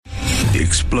The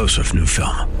explosive new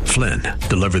film, Flynn,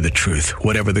 deliver the truth,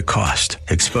 whatever the cost.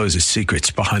 Exposes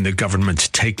secrets behind the government's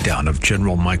takedown of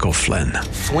General Michael Flynn.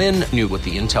 Flynn knew what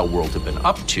the intel world had been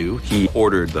up to. He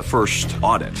ordered the first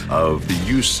audit of the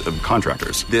use of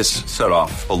contractors. This set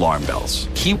off alarm bells.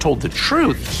 He told the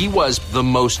truth. He was the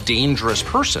most dangerous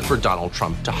person for Donald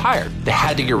Trump to hire. They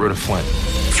had to get rid of Flynn.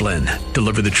 Flynn,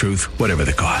 deliver the truth, whatever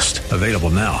the cost. Available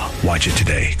now. Watch it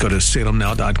today. Go to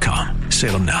salemnow.com.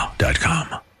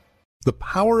 salemnow.com. The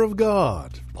power of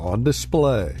God on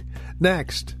display.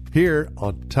 Next, here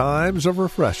on Times of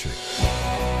Refreshing.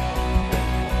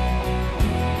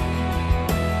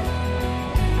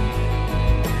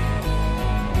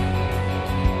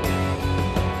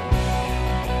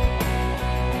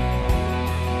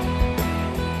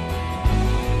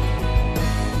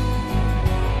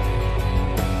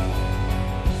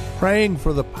 Praying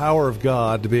for the power of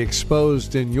God to be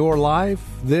exposed in your life,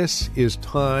 this is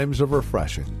Times of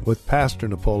Refreshing with Pastor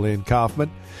Napoleon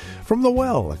Kaufman from The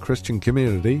Well, a Christian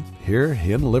community here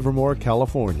in Livermore,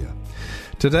 California.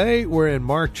 Today we're in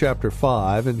Mark chapter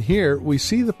 5, and here we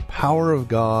see the power of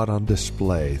God on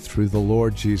display through the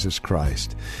Lord Jesus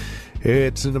Christ.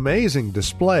 It's an amazing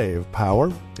display of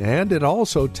power, and it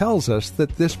also tells us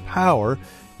that this power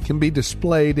can be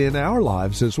displayed in our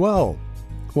lives as well.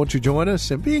 Won't you join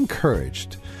us and be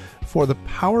encouraged for the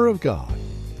power of God?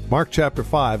 Mark chapter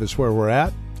 5 is where we're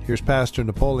at. Here's Pastor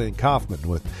Napoleon Kaufman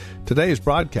with today's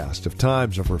broadcast of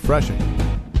Times of Refreshing.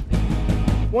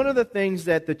 One of the things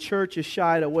that the church is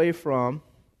shied away from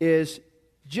is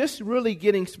just really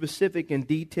getting specific and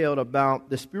detailed about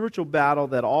the spiritual battle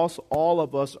that all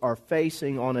of us are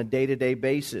facing on a day-to-day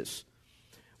basis.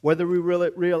 Whether we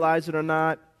realize it or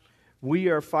not, we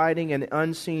are fighting an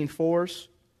unseen force.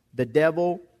 The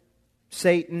devil,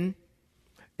 Satan,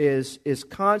 is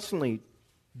constantly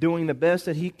doing the best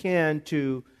that he can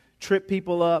to trip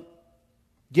people up,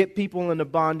 get people into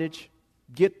bondage,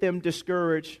 get them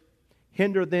discouraged,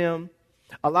 hinder them.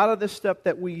 A lot of the stuff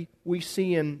that we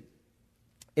see in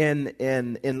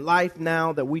life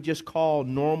now that we just call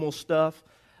normal stuff,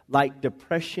 like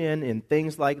depression and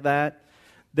things like that,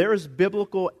 there's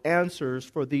biblical answers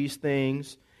for these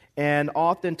things. And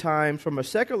oftentimes, from a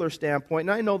secular standpoint,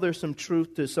 and I know there's some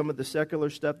truth to some of the secular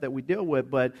stuff that we deal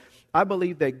with, but I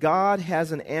believe that God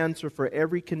has an answer for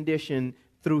every condition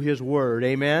through His Word,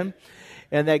 amen?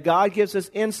 And that God gives us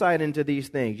insight into these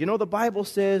things. You know, the Bible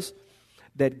says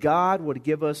that God would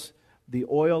give us the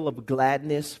oil of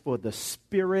gladness for the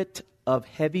spirit of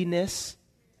heaviness.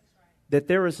 That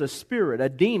there is a spirit, a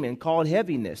demon called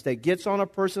heaviness that gets on a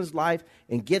person's life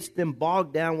and gets them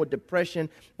bogged down with depression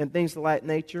and things of that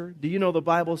nature. Do you know the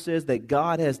Bible says that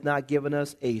God has not given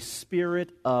us a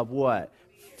spirit of what?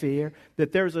 Fear.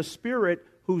 That there's a spirit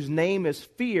whose name is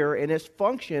fear, and its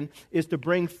function is to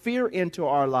bring fear into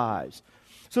our lives.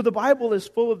 So the Bible is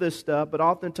full of this stuff, but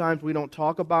oftentimes we don't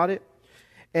talk about it.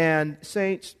 And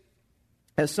saints,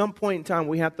 at some point in time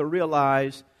we have to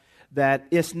realize that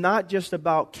it's not just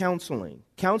about counseling.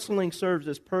 Counseling serves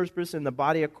its purpose in the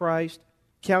body of Christ.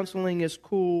 Counseling is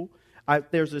cool.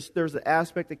 There's an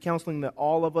aspect of counseling that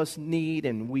all of us need,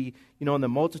 and we, in the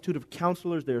multitude of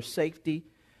counselors, there's safety.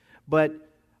 But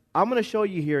I'm going to show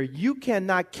you here, you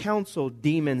cannot counsel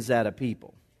demons out of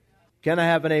people. Can I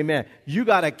have an amen? You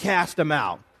got to cast them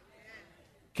out.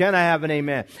 Can I have an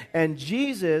amen? And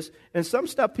Jesus, and some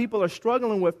stuff people are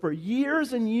struggling with for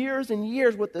years and years and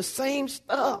years with the same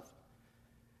stuff.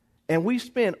 And we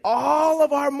spend all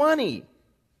of our money.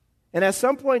 And at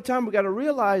some point in time, we've got to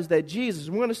realize that Jesus,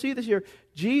 we're going to see this here,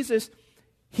 Jesus,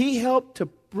 He helped to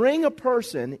bring a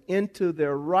person into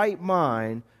their right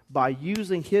mind by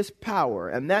using His power.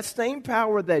 And that same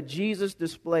power that Jesus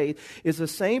displayed is the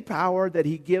same power that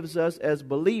He gives us as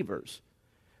believers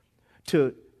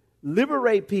to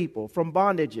liberate people from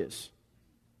bondages,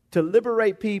 to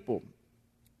liberate people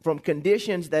from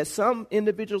conditions that some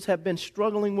individuals have been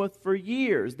struggling with for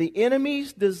years. The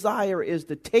enemy's desire is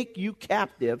to take you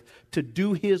captive to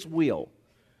do his will.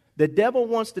 The devil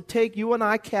wants to take you and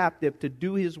I captive to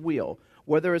do his will,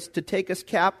 whether it's to take us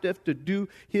captive to do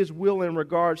his will in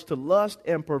regards to lust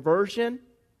and perversion,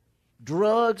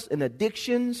 drugs and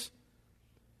addictions,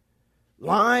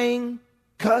 lying,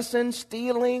 cussing,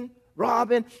 stealing,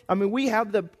 robbing. I mean, we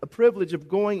have the privilege of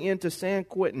going into San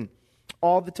Quentin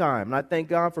all the time. And I thank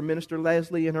God for Minister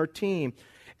Leslie and her team.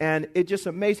 And it's just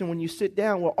amazing when you sit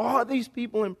down with all these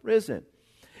people in prison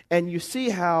and you see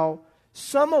how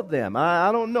some of them,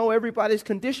 I don't know everybody's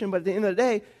condition, but at the end of the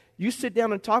day, you sit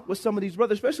down and talk with some of these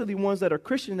brothers, especially the ones that are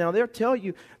Christian now, they'll tell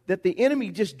you that the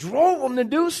enemy just drove them to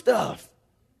do stuff.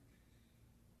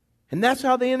 And that's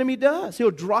how the enemy does. He'll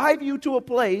drive you to a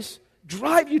place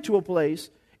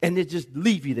and they just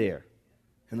leave you there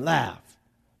and laugh.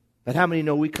 But how many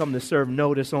know we come to serve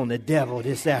notice on the devil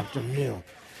this afternoon?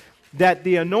 That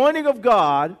the anointing of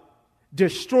God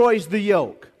destroys the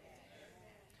yoke.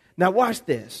 Now watch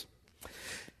this.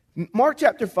 Mark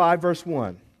chapter 5, verse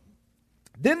 1.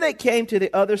 Then they came to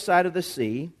the other side of the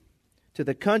sea, to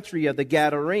the country of the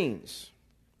Gadarenes.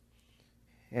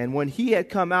 And when he had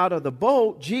come out of the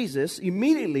boat, Jesus,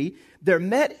 immediately there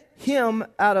met him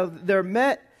out of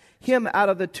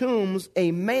the tombs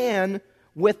a man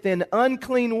with an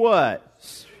unclean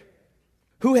what?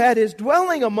 Who had his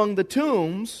dwelling among the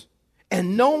tombs,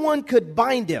 and no one could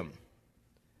bind him,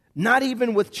 not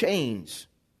even with chains,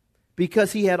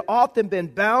 because he had often been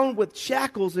bound with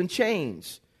shackles and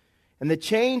chains. And the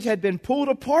chains had been pulled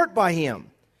apart by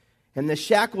him, and the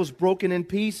shackles broken in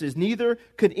pieces. Neither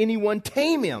could anyone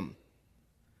tame him.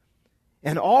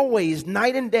 And always,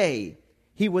 night and day,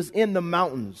 he was in the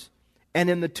mountains and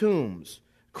in the tombs,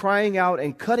 crying out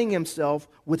and cutting himself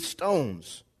with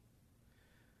stones.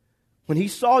 When he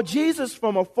saw Jesus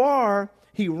from afar,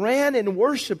 he ran and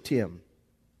worshipped him.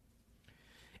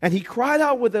 And he cried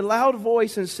out with a loud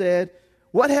voice and said,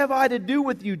 "What have I to do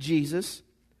with you, Jesus,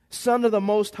 Son of the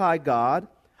Most High God?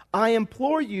 I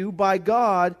implore you by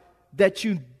God that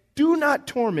you do not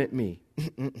torment me."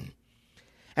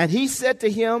 And he said to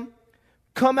him,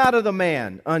 "Come out of the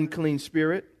man, unclean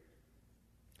spirit."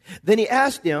 Then he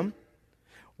asked him,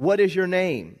 "What is your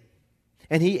name?"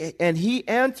 And he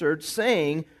answered,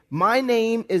 saying, "My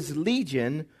name is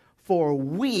Legion, for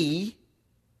we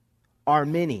are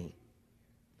many."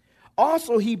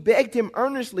 Also he begged him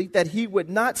earnestly that he would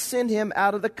not send him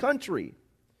out of the country.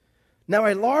 Now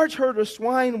a large herd of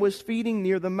swine was feeding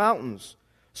near the mountains.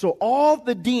 So all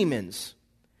the demons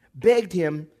begged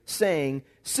him, saying,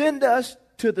 "Send us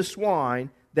to the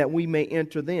swine, that we may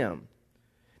enter them."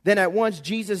 Then at once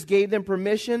Jesus gave them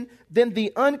permission. Then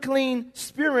the unclean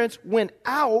spirits went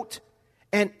out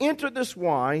and entered the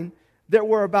swine. There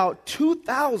were about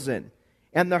 2,000,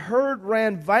 and the herd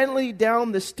ran violently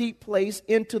down the steep place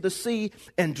into the sea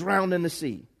and drowned in the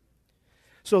sea.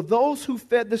 So those who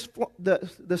fed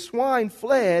the swine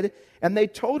fled, and they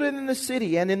told it in the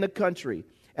city and in the country.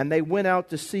 And they went out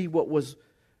to see what was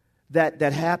that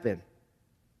happened.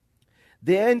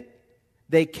 Then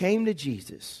they came to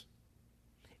Jesus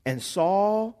and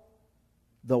saw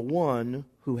the one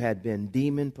who had been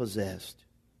demon-possessed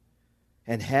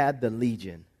and had the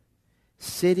legion,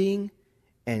 sitting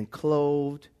and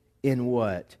clothed in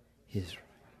what? His.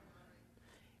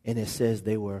 And it says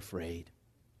they were afraid.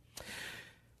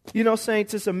 You know,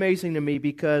 saints, it's amazing to me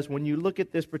because when you look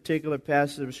at this particular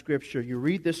passage of Scripture, you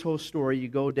read this whole story, you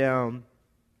go down,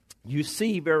 you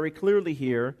see very clearly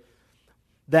here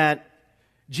that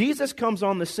Jesus comes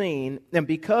on the scene, and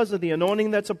because of the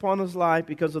anointing that's upon his life,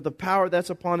 because of the power that's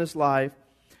upon his life,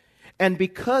 and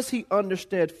because he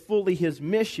understood fully his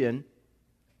mission,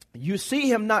 you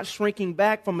see him not shrinking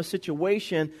back from a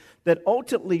situation that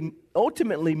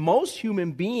ultimately most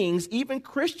human beings, even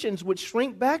Christians, would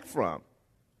shrink back from.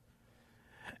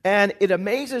 And it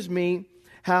amazes me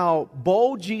how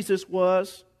bold Jesus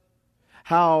was,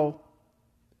 how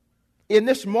in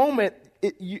this moment,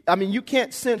 you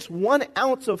can't sense 1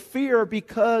 ounce of fear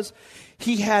because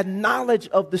he had knowledge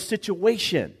of the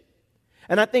situation.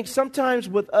 And I think sometimes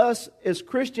with us as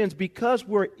Christians, because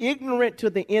we're ignorant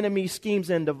to the enemy's schemes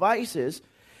and devices,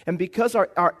 and because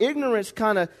our ignorance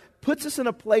kind of puts us in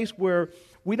a place where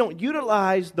we don't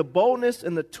utilize the boldness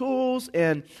and the tools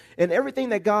and everything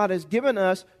that God has given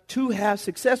us to have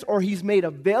success, or he's made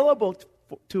available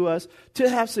to us to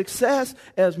have success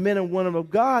as men and women of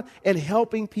God and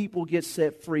helping people get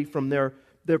set free from their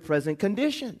present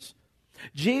conditions.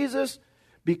 Jesus,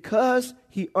 because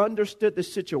he understood the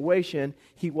situation,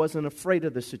 he wasn't afraid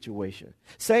of the situation.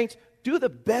 Saints, do the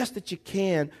best that you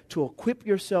can to equip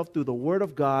yourself through the Word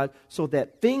of God so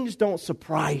that things don't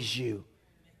surprise you.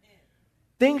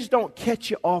 Things don't catch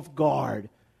you off guard.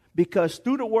 Because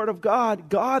through the Word of God,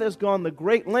 God has gone the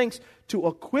great lengths to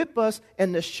equip us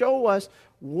and to show us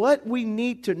what we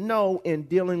need to know in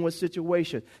dealing with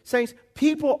situations. Saints,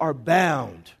 people are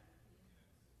bound.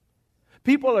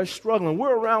 People are struggling.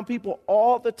 We're around people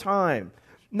all the time.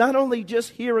 Not only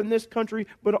just here in this country,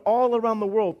 but all around the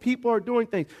world. People are doing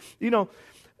things. You know,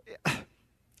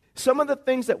 some of the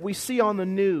things that we see on the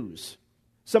news,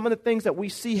 some of the things that we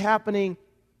see happening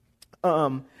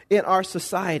in our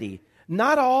society,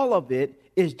 not all of it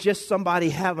is just somebody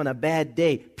having a bad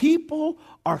day. People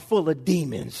are full of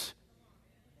demons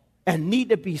and need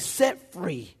to be set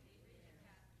free.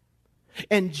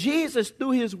 And Jesus,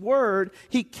 through his word,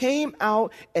 he came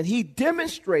out and he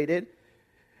demonstrated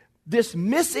this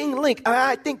missing link.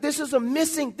 I think this is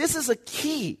a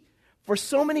key for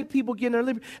so many people getting their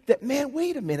liberty, that, man,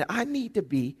 wait a minute, I need to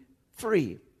be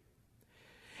free.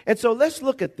 And so let's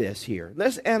look at this here.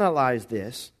 Let's analyze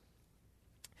this.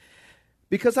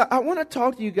 Because I want to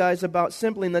talk to you guys about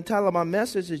simply, and the title of my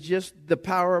message is just the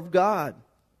power of God.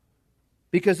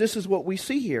 Because this is what we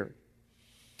see here.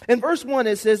 In verse 1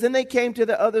 it says, "Then they came to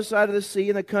the other side of the sea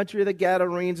in the country of the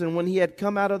Gadarenes, and when he had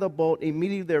come out of the boat,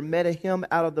 immediately there met him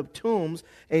out of the tombs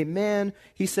a man,"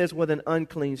 he says, "with an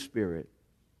unclean spirit."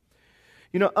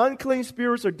 You know, unclean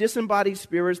spirits are disembodied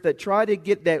spirits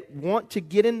that want to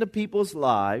get into people's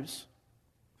lives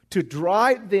to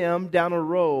drive them down a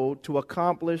road to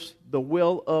accomplish the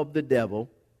will of the devil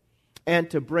and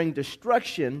to bring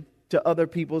destruction to other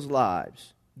people's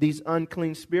lives. These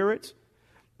unclean spirits,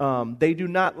 they do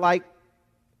not like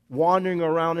wandering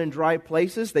around in dry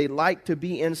places. They like to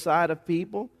be inside of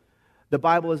people. The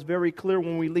Bible is very clear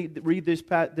when we read this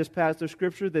passage of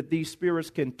Scripture that these spirits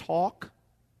can talk.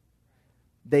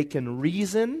 They can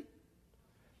reason.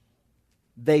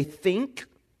 They think.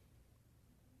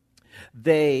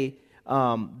 They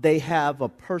have a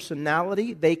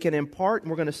personality. They can impart,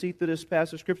 and we're going to see through this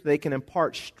passage of Scripture, they can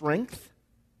impart strength.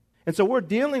 And so we're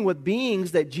dealing with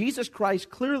beings that Jesus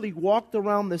Christ clearly walked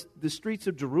around the streets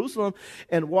of Jerusalem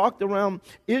and walked around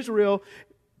Israel,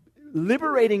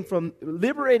 liberating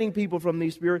people from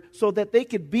these spirits so that they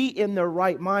could be in their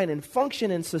right mind and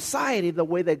function in society the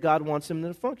way that God wants them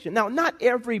to function. Now, not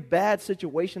every bad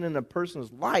situation in a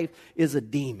person's life is a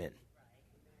demon.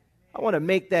 I want to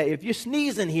make that, if you're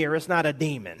sneezing here, it's not a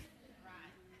demon.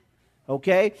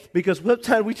 Okay? Because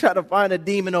sometimes we try to find a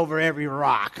demon over every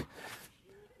rock.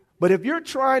 But if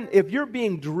you're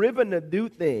being driven to do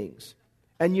things,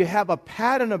 and you have a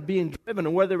pattern of being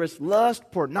driven, whether it's lust,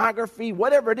 pornography,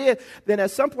 whatever it is, then at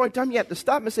some point in time you have to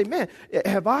stop and say, man,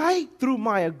 have I, through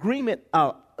my agreement,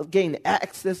 allowed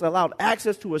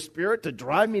access to a spirit to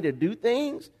drive me to do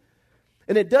things?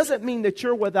 And it doesn't mean that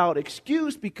you're without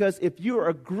excuse, because if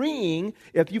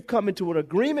you've come into an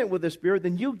agreement with the Spirit,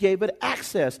 then you gave it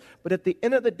access. But at the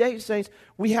end of the day, saints,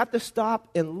 we have to stop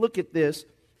and look at this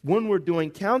when we're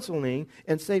doing counseling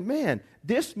and say, man,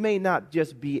 this may not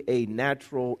just be a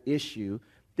natural issue.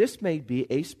 This may be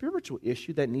a spiritual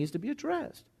issue that needs to be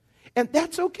addressed. And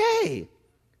that's okay.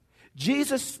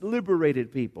 Jesus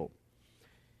liberated people.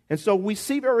 And so we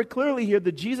see very clearly here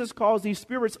that Jesus calls these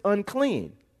spirits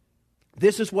unclean.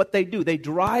 This is what they do. They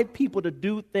drive people to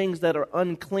do things that are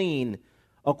unclean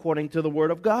according to the Word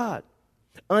of God.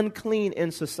 Unclean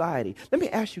in society. Let me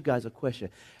ask you guys a question.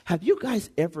 Have you guys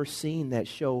ever seen that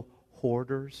show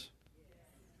Hoarders?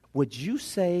 Would you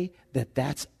say that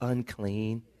that's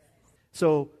unclean?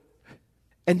 So,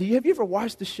 and have you ever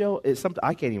watched the show?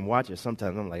 I can't even watch it.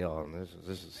 Sometimes I'm like, oh,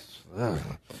 this is. Ugh.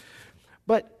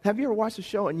 But have you ever watched the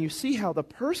show and you see how the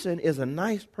person is a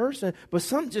nice person, but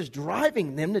something's just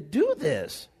driving them to do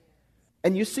this?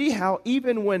 And you see how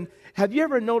have you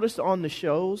ever noticed on the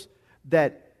shows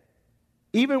that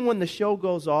even when the show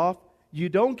goes off, you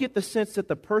don't get the sense that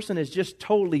the person is just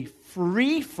totally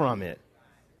free from it.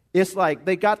 It's like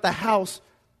they got the house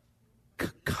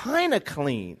kind of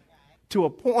clean to a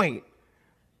point,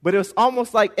 but it's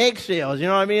almost like eggshells. You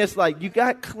know what I mean? It's like you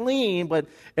got clean,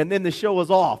 and then the show is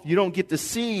off. You don't get to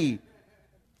see.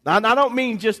 Now, I don't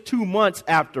mean just 2 months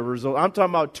afterwards. I'm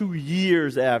talking about 2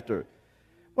 years after.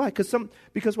 Why?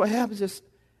 Because what happens is,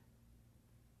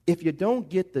 if you don't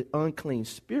get the unclean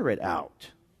spirit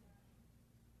out,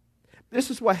 this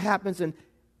is what happens, and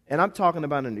I'm talking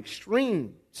about an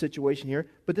extreme situation here,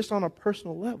 but this on a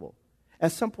personal level.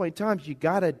 At some point in time, you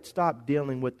got to stop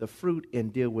dealing with the fruit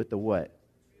and deal with the what?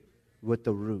 With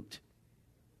the root.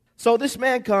 So this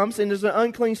man comes, and there's an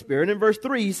unclean spirit. In verse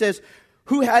 3, he says,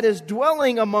 who had his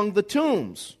dwelling among the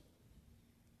tombs,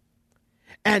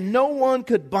 and no one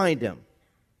could bind him,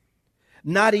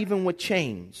 not even with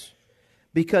chains,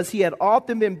 because he had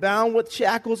often been bound with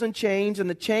shackles and chains, and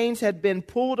the chains had been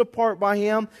pulled apart by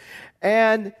him,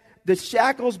 and the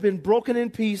shackles been broken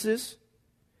in pieces.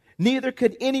 Neither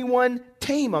could anyone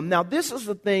tame him. Now, this is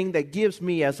the thing that gives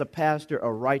me, as a pastor,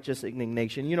 a righteous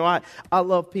indignation. You know, I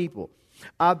love people.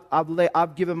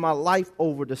 I've given my life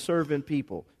over to serving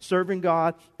people, serving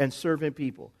God and serving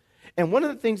people. And one of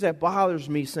the things that bothers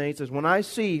me, saints, is when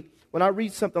I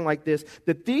read something like this,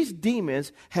 that these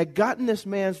demons had gotten this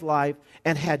man's life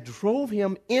and had drove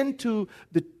him into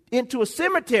a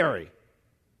cemetery.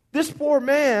 This poor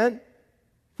man,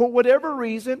 for whatever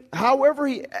reason, however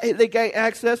they gained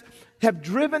access, have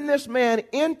driven this man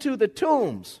into the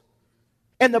tombs.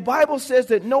 And the Bible says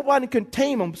that nobody can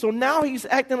tame him. So now he's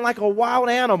acting like a wild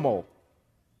animal.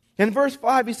 In verse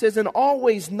 5, he says, and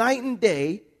always night and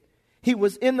day He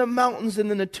was in the mountains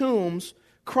and in the tombs,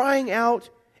 crying out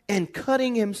and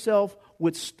cutting himself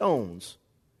with stones.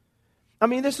 I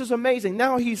mean, this is amazing.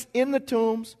 Now he's in the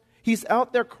tombs. He's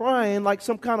out there crying like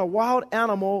some kind of wild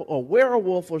animal or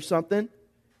werewolf or something.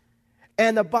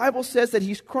 And the Bible says that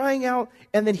he's crying out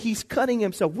and then he's cutting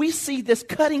himself. We see this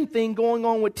cutting thing going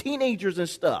on with teenagers and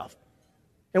stuff.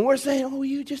 And we're saying, oh,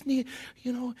 you just need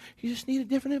a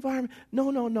different environment.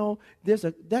 No.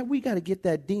 We got to get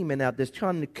that demon out that's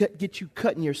trying to get you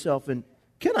cutting yourself. And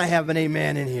can I have an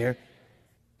amen in here?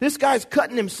 This guy's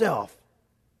cutting himself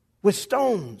with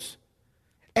stones.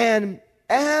 And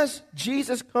as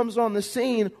Jesus comes on the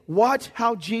scene, watch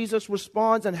how Jesus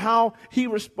responds and how he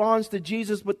responds to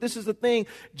Jesus. But this is the thing.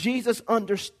 Jesus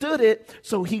understood it,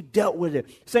 so he dealt with it.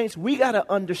 Saints, we got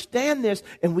to understand this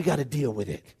and we got to deal with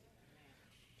it.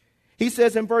 He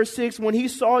says in verse 6, when he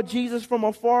saw Jesus from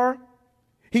afar,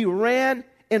 he ran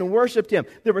and worshiped him.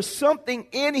 There was something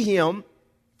in him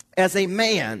as a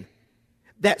man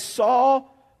that saw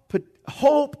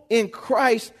hope in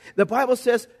Christ. The Bible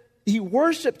says he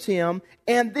worshiped him,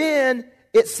 and then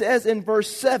it says in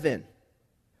verse 7,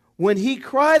 when he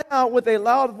cried out with a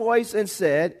loud voice and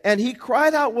said,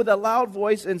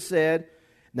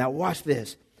 now watch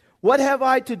this, what have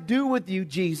I to do with you,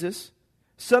 Jesus,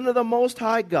 Son of the Most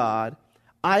High God?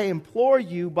 I implore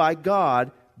you by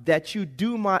God that you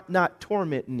do not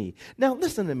torment me. Now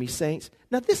listen to me, saints.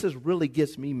 Now this really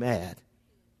gets me mad.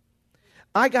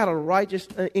 I got a righteous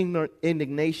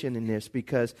indignation in this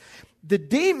because the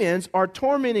demons are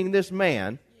tormenting this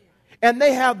man, and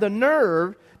they have the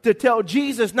nerve to tell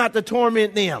Jesus not to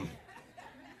torment them.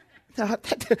 I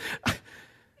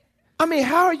mean,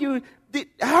 how are you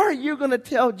going to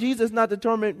tell Jesus not to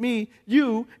torment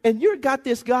you, and you got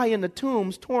this guy in the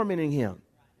tombs tormenting him?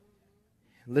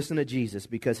 Listen to Jesus,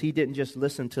 because he didn't just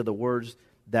listen to the words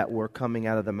that were coming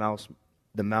out of the mouth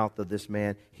of this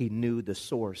man. He knew the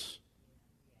source,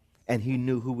 and he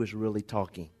knew who was really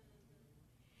talking.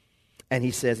 And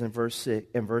he says in verse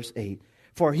 8,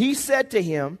 for he said to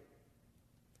him,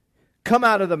 come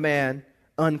out of the man,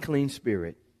 unclean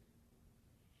spirit.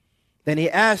 Then he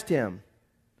asked him,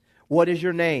 what is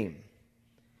your name?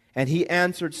 And he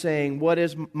answered, saying,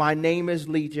 my name is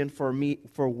Legion,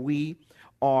 for we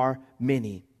are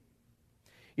many.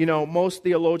 You know, most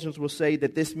theologians will say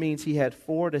that this means he had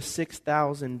 4,000 to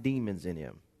 6,000 demons in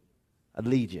him. A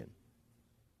legion.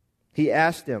 He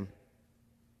asked him,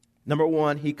 number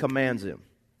one, he commands him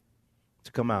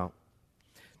to come out.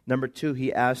 Number two,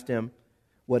 he asked him,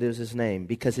 what is his name?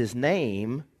 Because his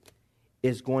name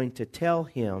is going to tell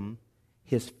him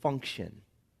his function.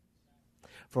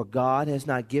 For God has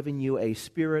not given you a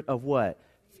spirit of what?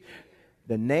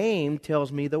 The name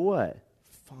tells me the what?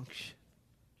 Function.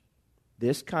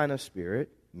 This kind of spirit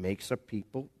makes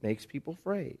people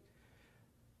afraid.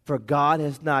 For God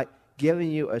has not given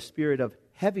you a spirit of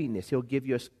heaviness. He'll give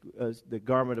you the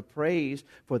garment of praise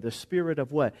for the spirit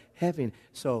of what? Heaviness.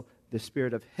 So the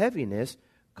spirit of heaviness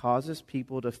causes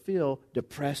people to feel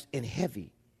depressed and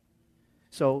heavy.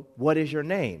 So what is your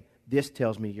name? This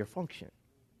tells me your function.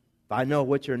 If I know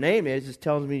what your name is, it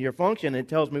tells me your function. It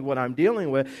tells me what I'm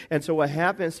dealing with. And so what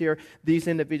happens here, these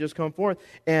individuals come forth.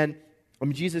 And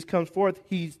when Jesus comes forth,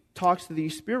 he talks to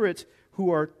these spirits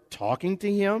who are talking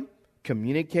to him,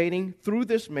 communicating through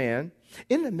this man.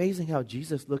 Isn't it amazing how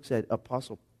Jesus looks at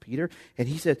Apostle Peter and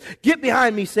he says, get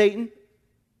behind me, Satan.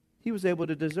 He was able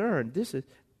to discern, this is,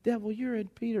 devil, you're in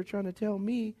Peter trying to tell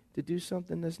me to do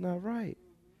something that's not right.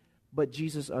 But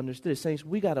Jesus understood. Saints,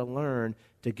 we got to learn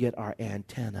to get our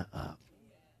antenna up.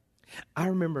 I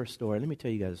remember a story. Let me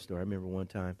tell you guys a story. I remember one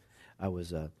time I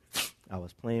was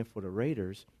playing for the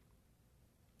Raiders,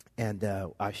 and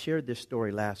I shared this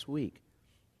story last week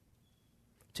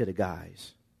to the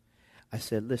guys. I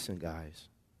said, listen, guys,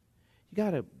 you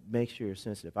got to make sure you're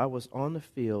sensitive. I was on the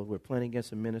field. We're playing against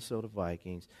the Minnesota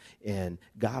Vikings, and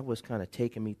God was kind of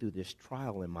taking me through this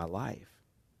trial in my life.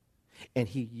 And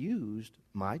he used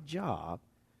my job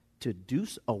to do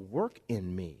a work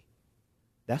in me.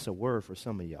 That's a word for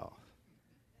some of y'all.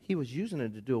 He was using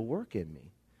it to do a work in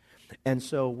me. And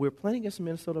so we're playing against the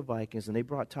Minnesota Vikings, and they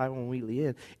brought Tyron Wheatley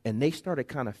in, and they started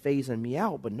kind of phasing me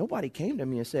out, but nobody came to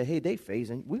me and said, hey,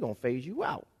 we're going to phase you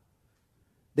out.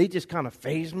 They just kind of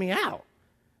phased me out.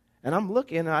 And I'm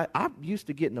looking, I'm used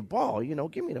to getting the ball,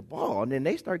 give me the ball. And then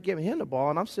they start giving him the ball,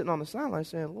 and I'm sitting on the sideline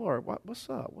saying, Lord, what's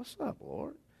up? What's up,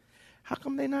 Lord? How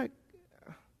come they not?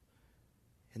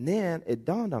 And then it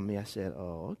dawned on me. I said,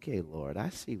 oh, okay, Lord, I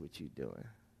see what you're doing.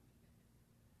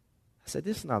 I said,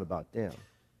 this is not about them.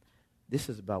 This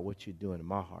is about what you're doing in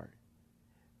my heart.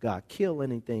 God, kill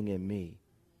anything in me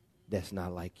that's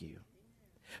not like you.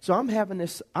 So I'm having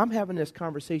this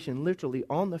conversation literally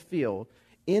on the field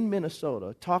in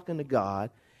Minnesota, talking to God.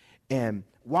 And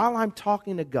while I'm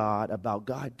talking to God about,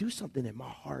 God, do something in my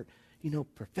heart,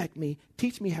 perfect me,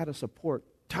 teach me how to support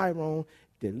Tyrone,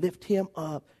 to lift him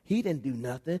up. He didn't do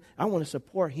nothing. I want to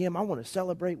support him. I want to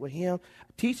celebrate with him.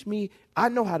 Teach me, I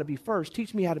know how to be first.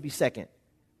 Teach me how to be second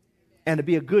and to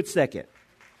be a good second.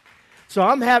 So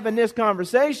I'm having this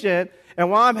conversation, and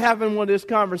while I'm having this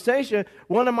conversation,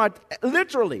 one of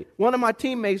my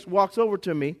teammates walks over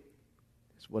to me.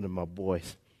 It's one of my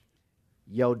boys.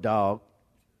 Yo, dog.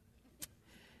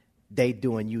 They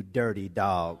doing you dirty,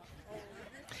 dog.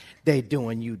 They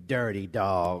doing you dirty,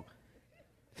 dog.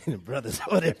 And the brothers,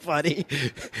 they're funny.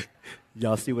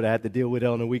 Y'all see what I had to deal with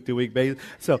on a week-to-week basis?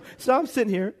 So I'm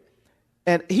sitting here,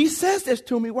 and he says this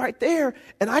to me right there,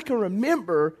 and I can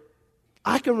remember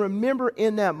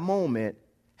in that moment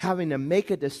having to make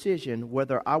a decision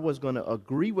whether I was going to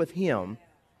agree with him.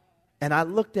 And I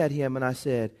looked at him and I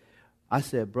said,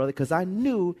 brother, because I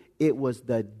knew it was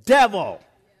the devil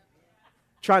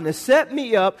trying to set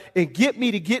me up and get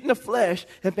me to get in the flesh.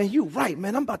 And man, you right,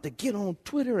 man. I'm about to get on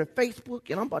Twitter and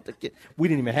Facebook, and we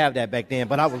didn't even have that back then,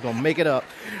 but I was going to make it up.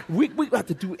 I'm about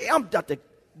to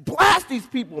blast these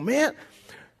people, man.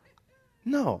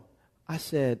 No. I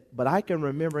said, but I can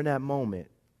remember in that moment,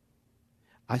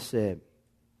 I said,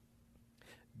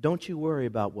 don't you worry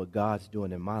about what God's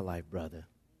doing in my life, brother.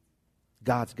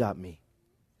 God's got me.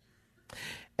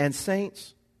 And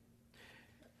saints,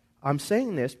 I'm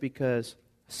saying this because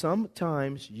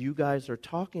sometimes you guys are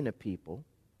talking to people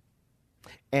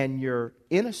and you're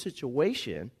in a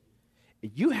situation,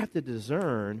 you have to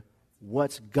discern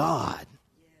what's God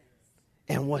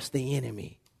and what's the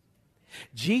enemy.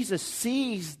 Jesus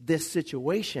sees this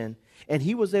situation, and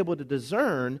he was able to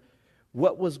discern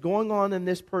what was going on in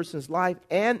this person's life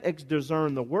and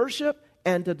discern the worship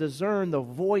and to discern the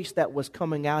voice that was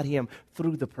coming out him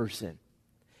through the person.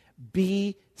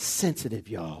 Be sensitive,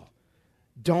 y'all.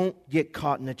 Don't get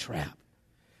caught in a trap.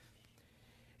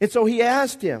 And so he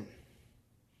asked him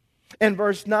in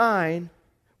verse 9,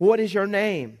 what is your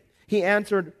name? He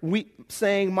answered,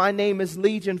 saying, my name is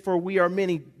Legion, for we are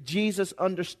many. Jesus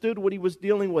understood what he was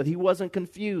dealing with. He wasn't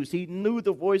confused. He knew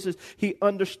the voices. He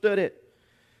understood it.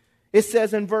 It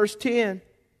says in verse 10,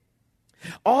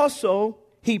 also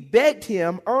he begged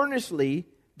him earnestly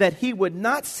that he would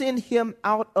not send him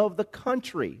out of the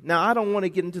country. Now, I don't want to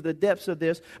get into the depths of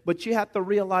this, but you have to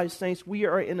realize, saints, we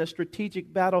are in a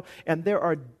strategic battle, and there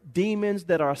are demons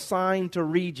that are assigned to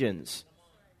regions,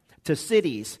 to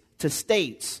cities, to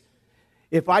states.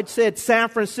 If I said San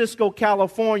Francisco,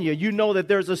 California, you know that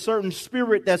there's a certain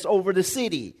spirit that's over the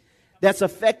city that's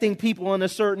affecting people in a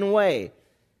certain way.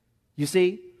 You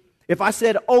see? If I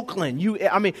said Oakland,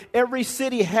 every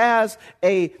city has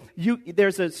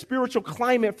there's a spiritual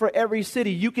climate for every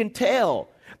city. You can tell.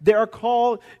 They are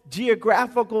called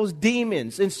geographical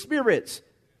demons and spirits.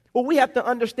 Well, we have to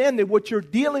understand that what you're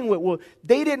dealing with,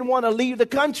 they didn't want to leave the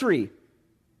country.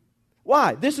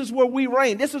 Why? This is where we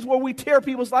reign. This is where we tear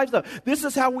people's lives up. This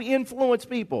is how we influence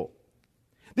people.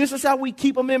 This is how we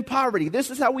keep them in poverty. This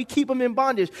is how we keep them in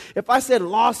bondage. If I said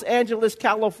Los Angeles,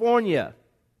 California,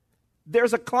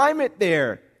 there's a climate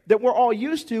there that we're all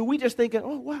used to. We just thinking,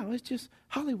 oh, wow, it's just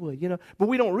Hollywood, But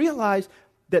we don't realize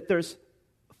that there's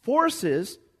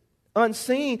forces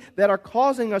unseen that are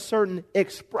causing a certain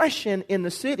expression in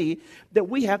the city that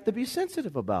we have to be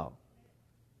sensitive about.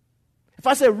 If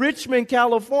I say Richmond,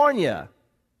 California,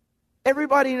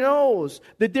 everybody knows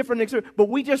the different experience, but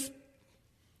we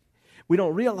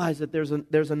don't realize that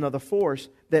there's another force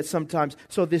that sometimes.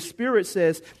 So this spirit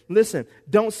says, listen,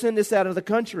 don't send us out of the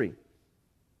country.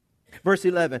 Verse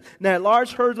 11, now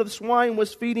large herds of swine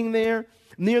was feeding there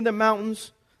near the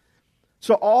mountains.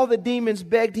 So all the demons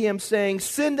begged him, saying,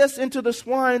 send us into the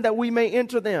swine that we may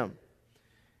enter them.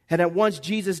 And at once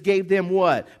Jesus gave them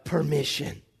what?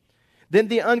 Permission. Then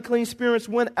the unclean spirits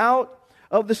went out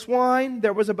of the swine.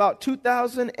 There was about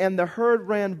 2,000, and the herd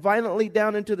ran violently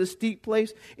down into the steep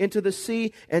place, into the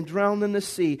sea, and drowned in the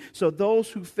sea. So those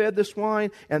who fed the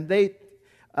swine,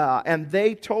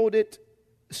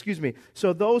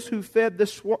 So those who fed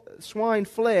the swine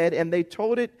fled, and they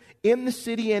told it in the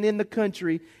city and in the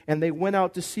country, and they went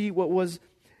out to see what was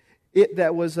it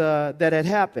that had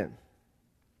happened.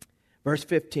 Verse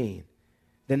 15.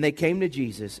 Then they came to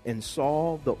Jesus and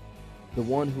saw the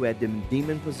one who had been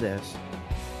demon-possessed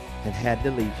and had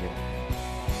the legion,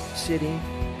 sitting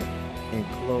and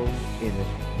clothed in his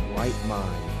right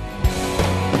mind.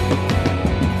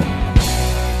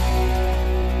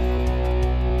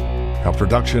 A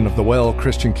production of the Well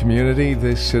Christian Community.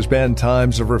 This has been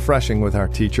Times of Refreshing with our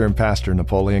teacher and pastor,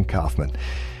 Napoleon Kaufman.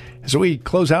 As we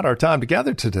close out our time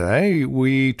together today,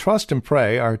 we trust and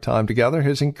pray our time together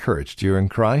has encouraged you in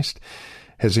Christ,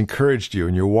 has encouraged you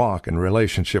in your walk and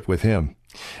relationship with Him.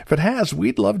 If it has,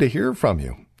 we'd love to hear from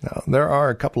you. Now, there are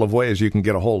a couple of ways you can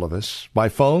get a hold of us. By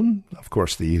phone, of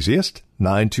course, the easiest,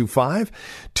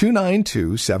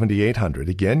 925-292-7800.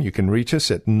 Again, you can reach us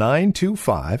at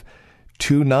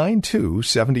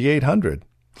 925-292-7800.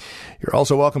 You're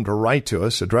also welcome to write to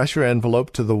us. Address your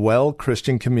envelope to the Well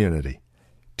Christian Community,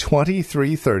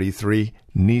 2333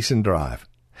 Neeson Drive.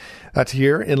 That's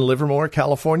here in Livermore,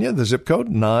 California, the zip code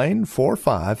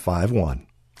 94551.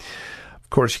 Of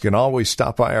course, you can always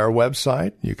stop by our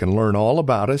website. You can learn all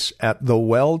about us at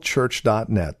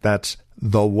thewellchurch.net. That's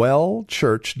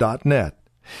thewellchurch.net.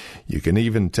 You can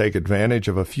even take advantage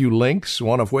of a few links,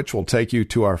 one of which will take you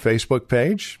to our Facebook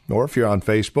page. Or if you're on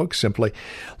Facebook, simply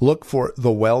look for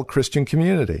The Well Christian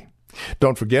Community.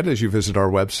 Don't forget, as you visit our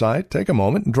website, take a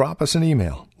moment and drop us an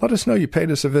email. Let us know you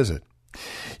paid us a visit.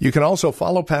 You can also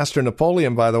follow Pastor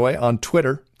Napoleon, by the way, on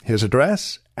Twitter. His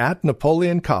address,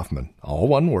 @Napoleon Kaufman. All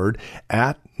one word,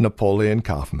 @Napoleon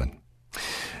Kaufman.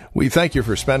 We thank you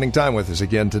for spending time with us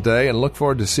again today and look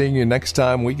forward to seeing you next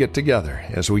time we get together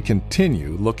as we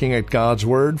continue looking at God's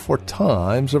Word for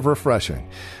times of refreshing.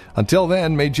 Until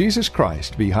then, may Jesus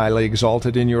Christ be highly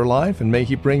exalted in your life, and may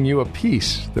He bring you a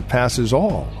peace that passes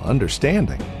all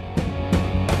understanding.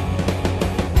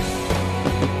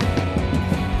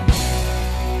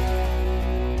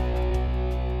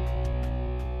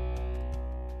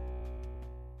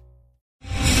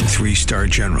 Three-star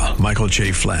General Michael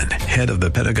J. Flynn, head of the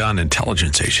Pentagon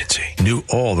Intelligence Agency, knew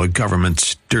all the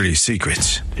government's dirty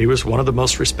secrets. He was one of the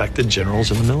most respected generals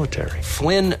in the military.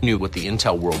 Flynn knew what the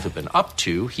intel world had been up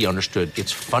to. He understood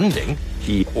its funding.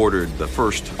 He ordered the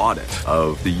first audit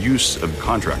of the use of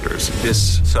contractors.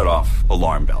 This set off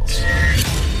alarm bells.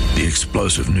 The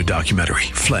explosive new documentary,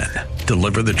 Flynn,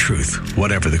 Deliver the Truth,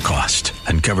 Whatever the Cost,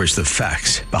 uncovers the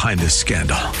facts behind this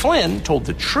scandal. Flynn told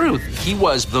the truth. He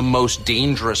was the most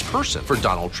dangerous person for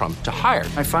Donald Trump to hire.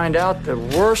 I find out the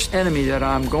worst enemy that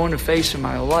I'm going to face in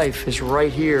my life is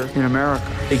right here in America.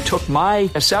 They took my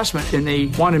assessment and they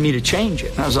wanted me to change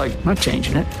it. And I was like, I'm not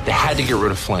changing it. They had to get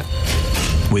rid of Flynn.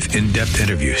 With in-depth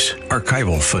interviews,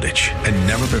 archival footage, and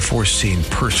never-before-seen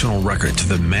personal records of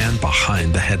the man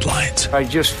behind the headlines. I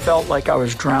just felt like I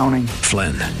was drowning.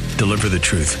 Flynn, Deliver the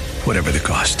Truth, Whatever the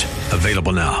Cost.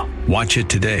 Available now. Watch it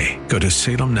today. Go to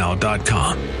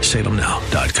salemnow.com.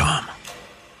 salemnow.com.